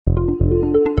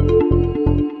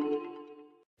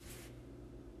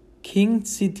King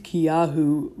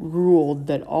Tzidkiahu ruled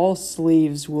that all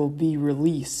slaves will be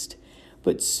released,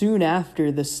 but soon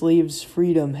after the slaves'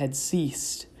 freedom had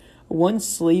ceased. Once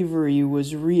slavery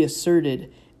was reasserted,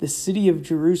 the city of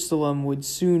Jerusalem would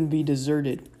soon be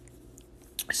deserted.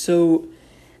 So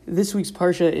this week's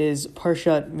Parsha is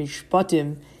Parshat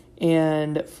Mishpatim,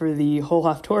 and for the whole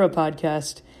Haftorah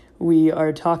podcast, we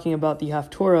are talking about the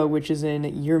Haftorah, which is in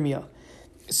Yirmiyah.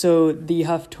 So the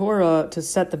Haftorah, to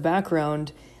set the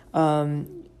background,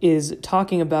 is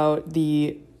talking about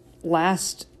the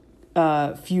last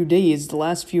few days, the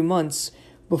last few months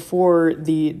before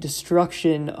the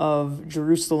destruction of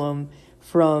Jerusalem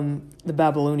from the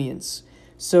Babylonians.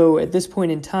 So at this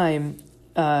point in time,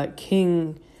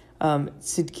 King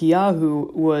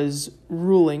Tzidkiahu was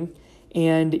ruling,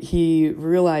 and he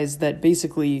realized that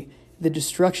basically the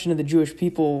destruction of the Jewish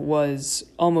people was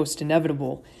almost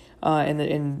inevitable, and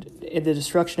the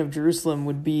destruction of Jerusalem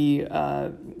would be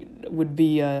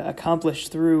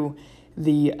accomplished through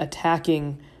the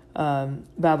attacking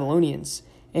Babylonians.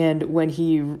 And when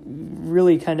he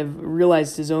really kind of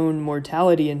realized his own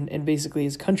mortality and basically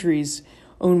his country's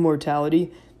own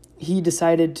mortality, he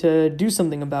decided to do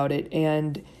something about it.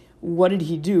 And what did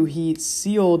he do? He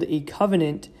sealed a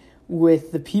covenant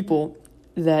with the people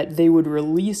that they would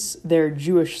release their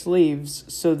Jewish slaves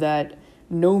so that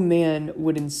no man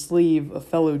would enslave a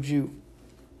fellow Jew.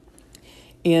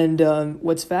 And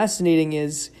what's fascinating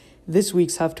is this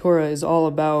week's Haftorah is all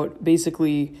about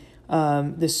basically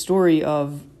the story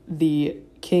of the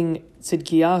King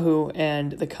Tzidkiahu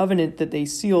and the covenant that they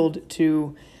sealed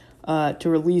to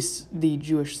release the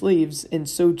Jewish slaves. And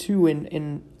so too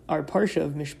in our Parsha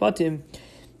of Mishpatim,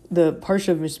 the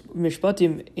Parsha of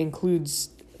Mishpatim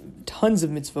includes tons of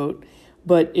mitzvot,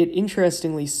 but it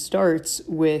interestingly starts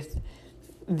with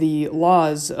the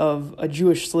laws of a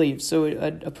Jewish slave. So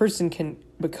a person can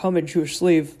become a Jewish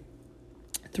slave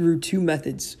through two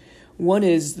methods. One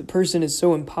is the person is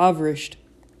so impoverished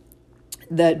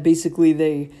that basically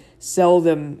they sell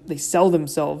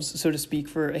themselves, so to speak,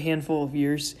 for a handful of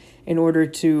years in order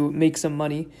to make some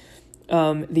money.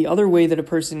 The other way that a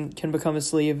person can become a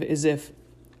slave is if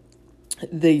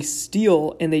they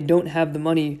steal and they don't have the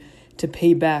money to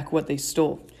pay back what they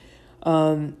stole.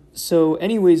 So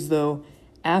anyways, though,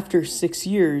 after 6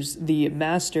 years, the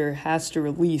master has to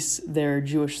release their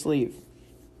Jewish slave.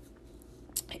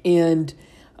 And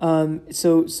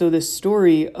so this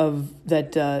story of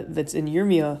that's in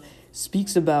Yirmiyah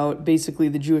speaks about basically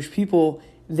the Jewish people.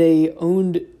 They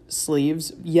owned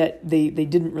slaves, yet they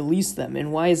didn't release them.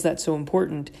 And why is that so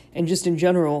important? And just in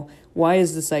general, why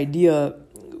is this idea?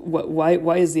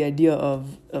 Why is the idea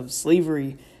of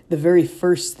slavery the very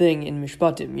first thing in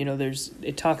Mishpatim?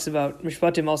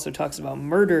 Mishpatim also talks about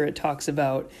murder. It talks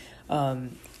about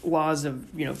laws of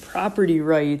property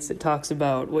rights. It talks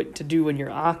about what to do when your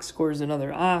ox scores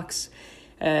another ox.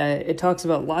 It talks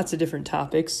about lots of different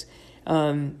topics.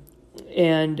 And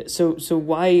so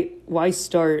why does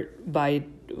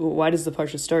the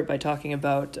Parsha start by talking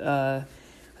about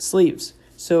slaves?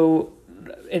 So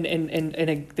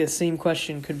and the same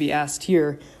question could be asked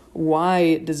here.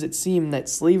 Why does it seem that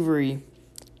slavery,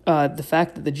 the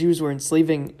fact that the Jews were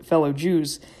enslaving fellow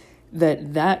Jews,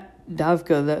 that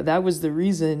was the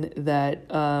reason that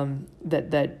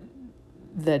the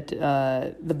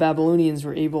Babylonians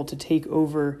were able to take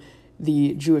over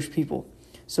the Jewish people?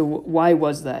 So why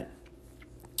was that?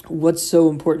 What's so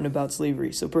important about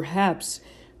slavery? So perhaps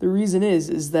the reason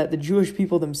is that the Jewish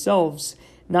people themselves,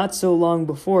 not so long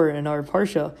before in our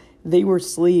Parsha, they were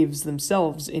slaves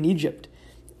themselves in Egypt.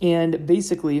 And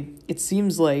basically, it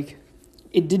seems like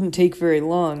it didn't take very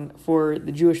long for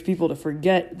the Jewish people to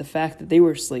forget the fact that they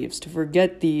were slaves, to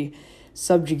forget the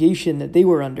subjugation that they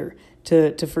were under,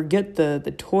 to forget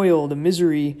the toil, the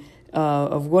misery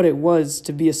of what it was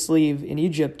to be a slave in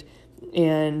Egypt.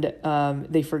 And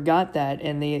they forgot that,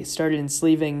 and they started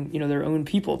enslaving their own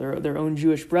people, their own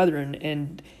Jewish brethren,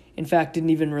 and in fact didn't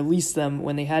even release them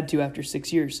when they had to after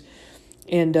 6 years.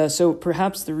 And so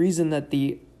perhaps the reason that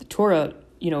the Torah,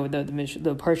 the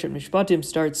Parshat Mishpatim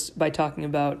starts by talking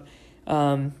about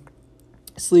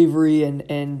slavery,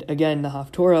 and again the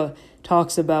Haftorah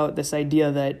talks about this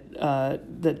idea that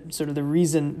sort of the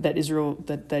reason that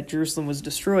that Jerusalem was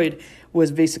destroyed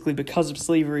was basically because of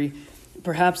slavery.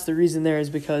 Perhaps the reason there is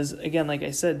because, again, like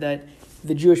I said, that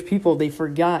the Jewish people, they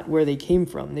forgot where they came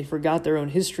from. They forgot their own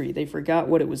history. They forgot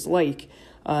what it was like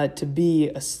to be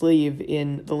a slave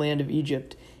in the land of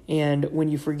Egypt. And when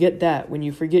you forget that, when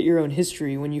you forget your own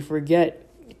history, when you forget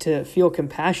to feel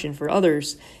compassion for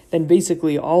others, then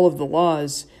basically all of the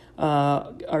laws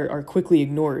are quickly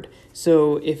ignored.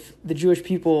 So if the Jewish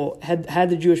people had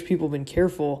the Jewish people been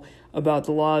careful about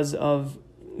the laws of,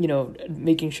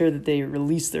 making sure that they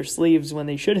release their slaves when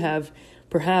they should have,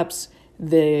 perhaps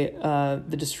the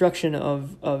destruction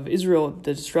of Israel,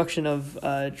 the destruction of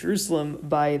Jerusalem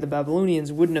by the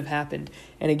Babylonians wouldn't have happened.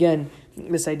 And again,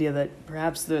 this idea that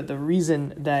perhaps the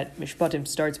reason that Mishpatim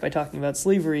starts by talking about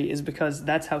slavery is because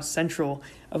that's how central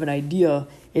of an idea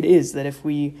it is, that if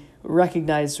we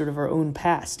recognize sort of our own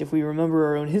past, if we remember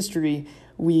our own history,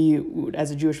 we, as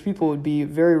a Jewish people, would be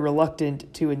very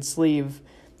reluctant to enslave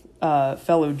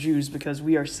fellow Jews because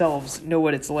we ourselves know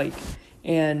what it's like.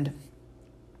 And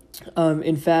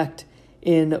in fact,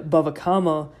 in Bava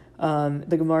Kama,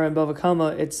 the Gemara in Bava Kama,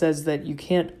 it says that you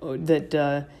can't,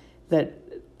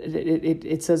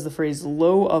 it says the phrase,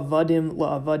 lo avadim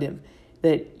la avadim,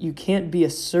 that you can't be a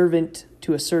servant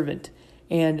to a servant.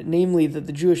 And namely, that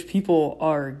the Jewish people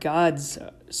are God's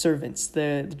servants.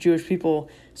 The Jewish people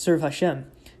serve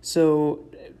Hashem. So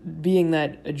being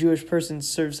that a Jewish person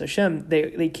serves Hashem,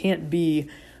 they can't be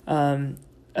a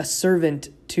servant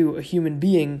to a human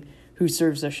being who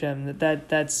serves Hashem.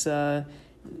 That's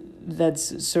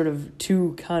sort of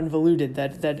too convoluted.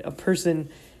 That a person,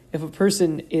 if a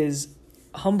person is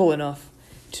humble enough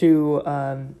to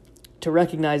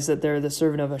recognize that they're the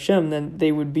servant of Hashem, then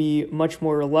they would be much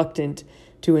more reluctant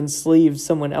to enslave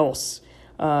someone else.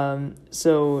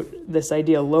 So this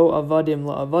idea, lo avadim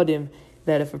la avadim,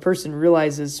 that if a person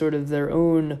realizes sort of their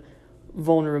own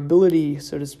vulnerability,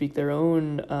 so to speak, their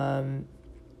own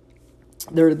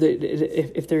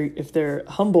if they're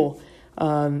humble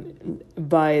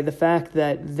by the fact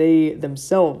that they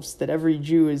themselves, that every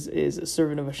Jew is a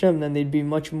servant of Hashem, then they'd be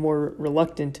much more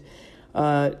reluctant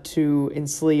to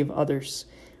enslave others.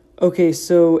 Okay,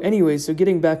 so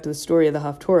getting back to the story of the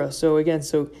Haftorah. So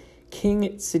King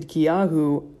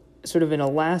Tzidkiahu, sort of in a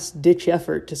last-ditch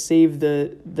effort to save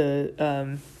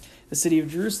the city of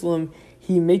Jerusalem,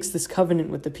 he makes this covenant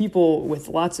with the people with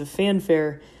lots of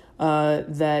fanfare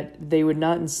that they would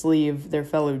not enslave their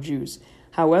fellow Jews.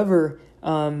 However,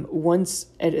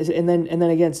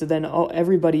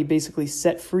 everybody basically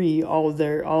set free all of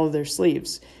their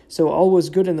slaves. So all was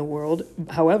good in the world.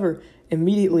 However,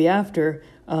 immediately after,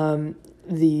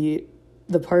 the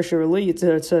Parsha relates,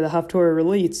 so the Haftorah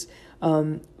relates,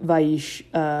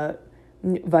 Vayishuv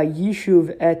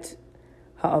et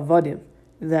ha'avadim,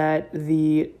 that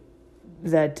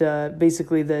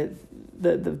basically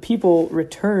the people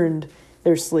returned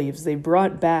their slaves. They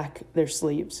brought back their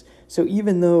slaves. So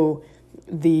even though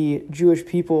the Jewish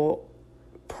people,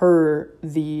 per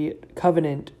the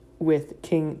covenant with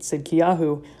King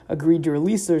Tzidkiahu, agreed to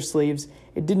release their slaves,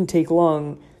 it didn't take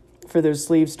long for those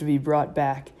slaves to be brought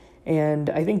back. And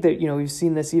I think that, we've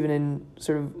seen this even in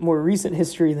sort of more recent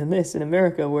history than this in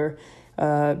America, where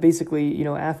basically,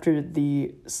 after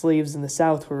the slaves in the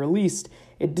South were released,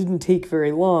 it didn't take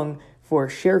very long for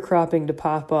sharecropping to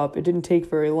pop up. It didn't take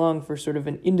very long for sort of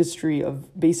an industry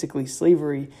of basically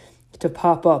slavery to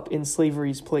pop up in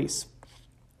slavery's place.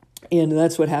 And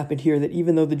that's what happened here, that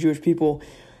even though the Jewish people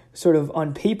sort of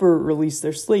on paper released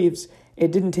their slaves,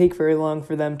 it didn't take very long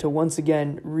for them to once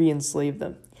again re-enslave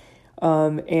them.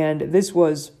 And this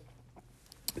was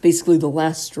basically the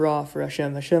last straw for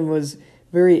Hashem. Hashem was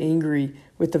very angry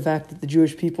with the fact that the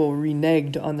Jewish people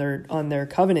reneged on their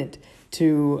covenant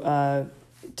to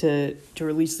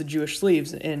release the Jewish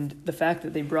slaves, and the fact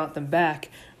that they brought them back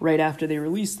right after they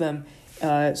released them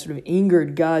sort of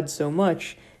angered God so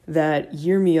much that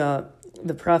Yirmiyah,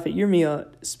 the prophet Yirmiyah,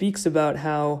 speaks about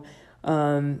how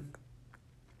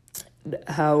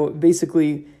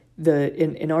basically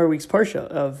in our week's parsha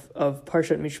of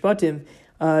Parshat Mishpatim,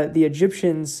 the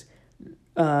Egyptians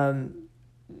that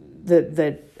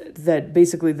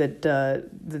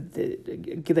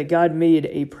God made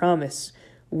a promise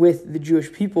with the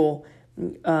Jewish people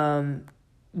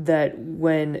that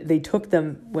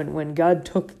when God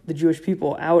took the Jewish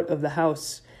people out of the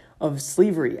house of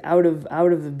slavery, out of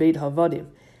the Beit Havadim,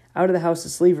 out of the house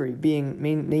of slavery, being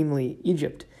namely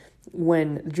Egypt,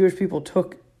 when the Jewish people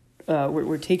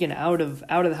were taken out of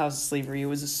the house of slavery, it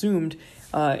was assumed,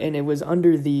 and it was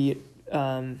under the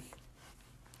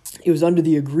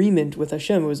agreement with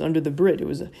Hashem. It was under the Brit. It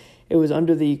was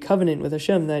under the covenant with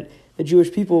Hashem that the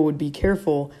Jewish people would be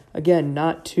careful, again,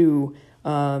 not to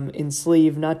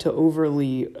enslave, not to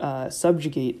overly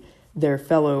subjugate their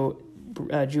fellow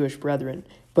Jewish brethren.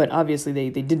 But obviously they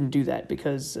didn't do that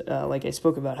because, like I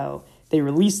spoke about, how they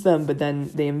released them, but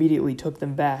then they immediately took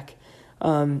them back.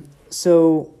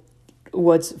 So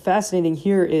what's fascinating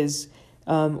here is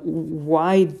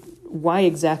why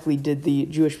exactly did the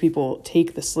Jewish people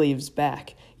take the slaves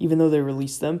back? even though they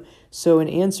released them. So an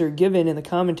answer given in the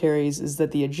commentaries is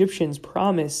that the Egyptians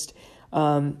promised,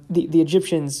 the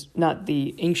Egyptians, not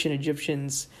the ancient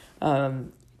Egyptians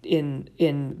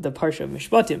in the Parsha of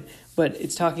Mishpatim, but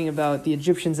it's talking about the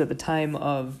Egyptians at the time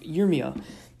of Yirmiyah,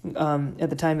 at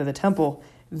the time of the temple.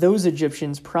 Those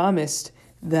Egyptians promised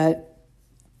that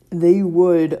they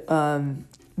would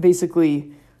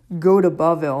basically go to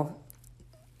Bavel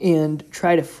and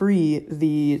try to free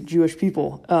the Jewish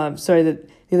people. That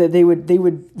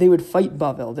they would fight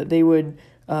Bavel. That they would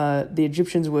the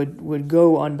Egyptians would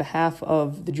go on behalf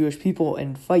of the Jewish people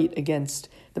and fight against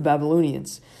the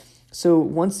Babylonians. So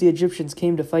once the Egyptians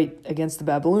came to fight against the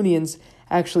Babylonians,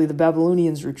 actually the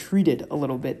Babylonians retreated a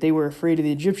little bit. They were afraid of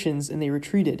the Egyptians and they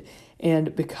retreated.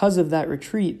 And because of that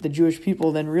retreat, the Jewish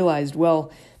people then realized,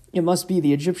 well, it must be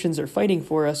the Egyptians are fighting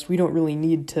for us. We don't really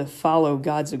need to follow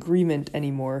God's agreement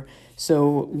anymore,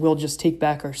 so we'll just take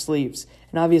back our slaves.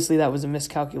 And obviously that was a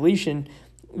miscalculation,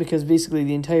 because basically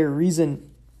the entire reason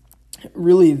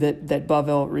really that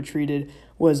Bavel retreated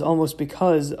was almost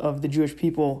because of the Jewish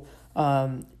people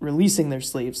releasing their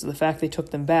slaves. So the fact they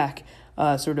took them back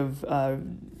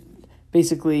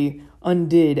basically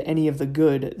undid any of the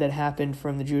good that happened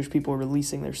from the Jewish people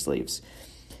releasing their slaves.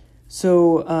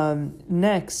 So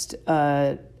next,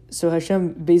 so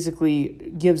Hashem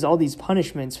basically gives all these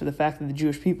punishments for the fact that the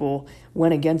Jewish people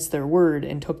went against their word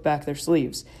and took back their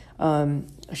slaves.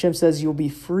 Hashem says, you'll be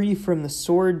free from the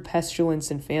sword,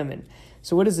 pestilence, and famine.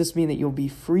 So what does this mean, that you'll be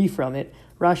free from it?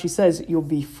 Rashi says you'll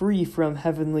be free from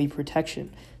heavenly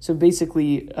protection. So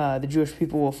basically, the Jewish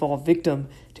people will fall victim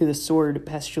to the sword,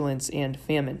 pestilence, and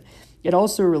famine. It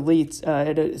also relates, the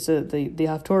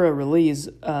Haftorah relays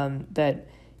that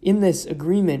in this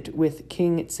agreement with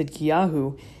King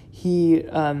Tzidkiahu, he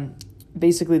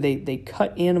basically they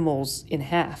cut animals in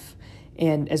half,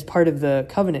 and as part of the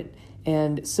covenant.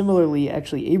 And similarly,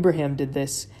 actually, Abraham did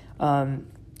this in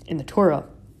the Torah.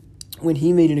 When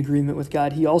he made an agreement with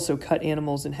God, he also cut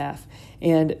animals in half.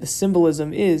 And the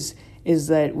symbolism is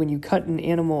that when you cut an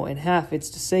animal in half, it's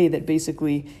to say that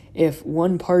basically if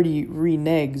one party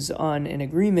reneges on an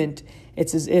agreement,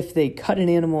 it's as if they cut an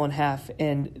animal in half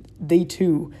and they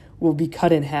too will be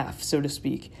cut in half, so to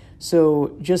speak.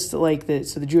 So just like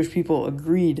the Jewish people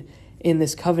agreed in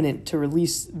this covenant to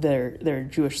release their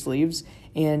Jewish slaves,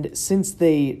 and since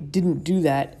they didn't do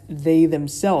that, they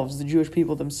themselves, the Jewish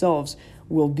people themselves,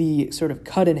 will be sort of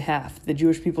cut in half. The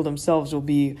Jewish people themselves will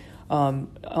be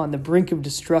on the brink of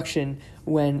destruction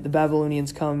when the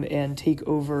Babylonians come and take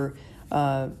over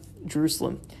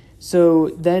Jerusalem. So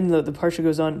then the Parsha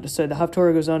goes on, so the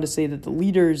Haftorah goes on to say that the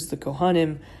leaders, the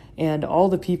Kohanim, and all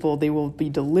the people, they will be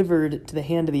delivered to the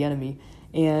hand of the enemy.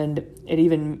 And it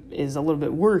even is a little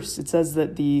bit worse. It says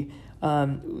that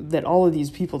that all of these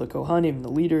people, the Kohanim,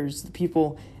 the leaders, the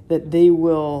people, that they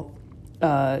will,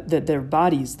 that their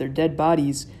bodies, their dead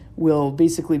bodies, will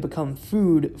basically become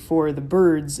food for the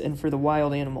birds and for the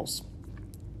wild animals.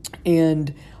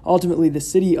 And ultimately, the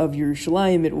city of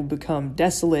Yerushalayim, it will become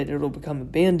desolate, it will become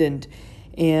abandoned.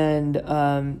 And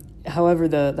however,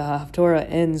 the Haftorah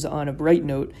ends on a bright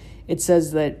note. It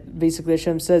says that basically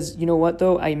Hashem says, you know what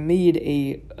though, I made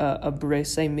a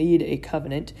bris, I made a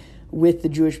covenant with the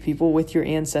Jewish people, with your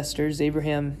ancestors,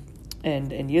 Abraham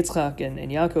and Yitzchak and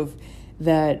Yaakov,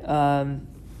 that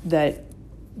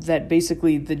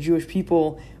basically the Jewish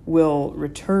people will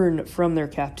return from their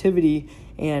captivity,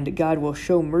 and God will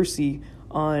show mercy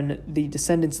on the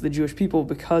descendants of the Jewish people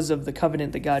because of the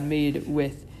covenant that God made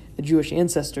with the Jewish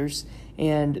ancestors.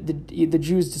 And the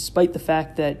Jews, despite the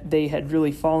fact that they had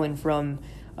really fallen from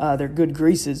their good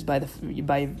graces by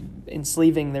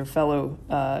enslaving their fellow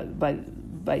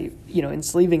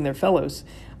enslaving their fellows,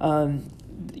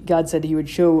 God said He would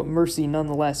show mercy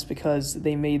nonetheless because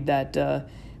they made that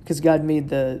because God made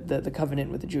the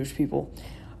covenant with the Jewish people.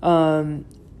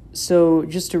 So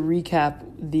just to recap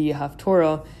the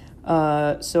Haftorah,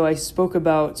 so I spoke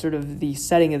about sort of the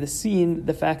setting of the scene,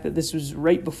 the fact that this was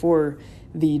right before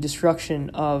the destruction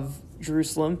of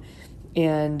Jerusalem,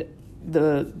 and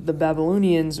the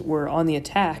Babylonians were on the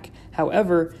attack.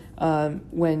 However,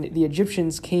 when the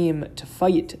Egyptians came to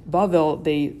fight Bavel,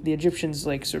 the Egyptians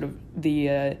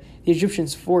the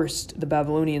Egyptians forced the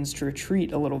Babylonians to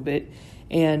retreat a little bit,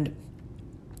 and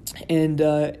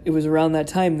it was around that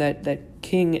time that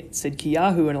King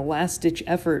Tzidkiahu, in a last-ditch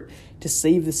effort to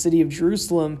save the city of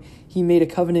Jerusalem, he made a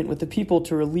covenant with the people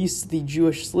to release the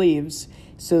Jewish slaves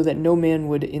so that no man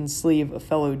would enslave a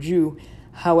fellow Jew.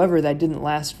 However, that didn't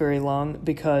last very long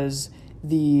because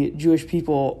the Jewish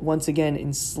people once again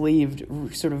re-enslaved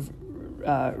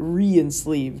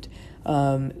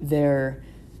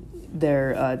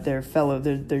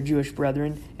their Jewish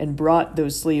brethren and brought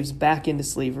those slaves back into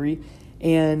slavery,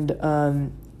 and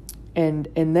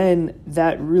then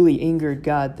that really angered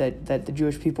God that the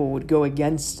Jewish people would go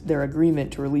against their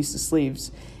agreement to release the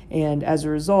slaves, and as a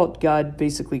result, God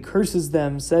basically curses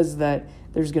them, says that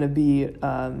there's going to be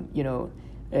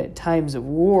times of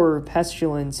war,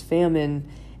 pestilence, famine,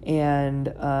 and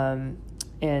that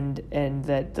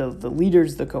the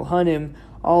leaders, the Kohanim,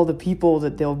 all the people,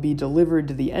 that they'll be delivered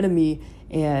to the enemy,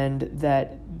 and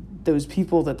that those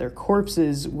people, that their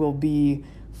corpses will be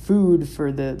food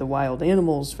for the wild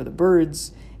animals, for the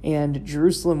birds, and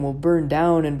Jerusalem will burn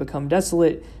down and become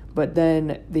desolate. But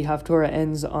then the Haftorah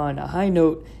ends on a high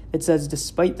note. It says,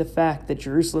 despite the fact that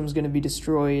Jerusalem is going to be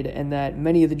destroyed and that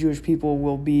many of the Jewish people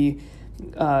will be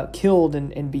killed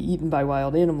and be eaten by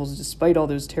wild animals, despite all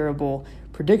those terrible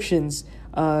predictions,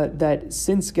 that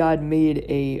since God made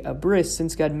a bris,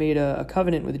 since God made a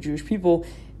covenant with the Jewish people,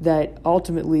 that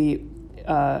ultimately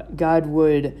God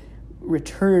would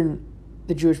return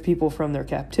the Jewish people from their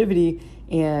captivity,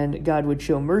 and God would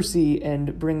show mercy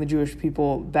and bring the Jewish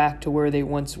people back to where they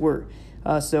once were.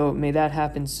 So may that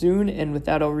happen soon. And with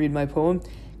that, I'll read my poem.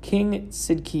 King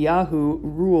Tzidkiahu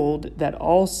ruled that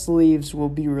all slaves will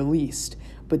be released,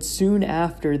 but soon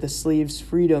after the slaves'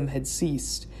 freedom had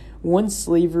ceased. Once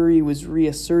slavery was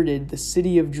reasserted, the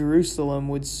city of Jerusalem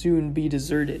would soon be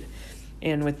deserted.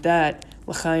 And with that,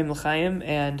 l'chaim, l'chaim,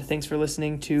 and thanks for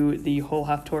listening to the whole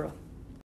Haftorah.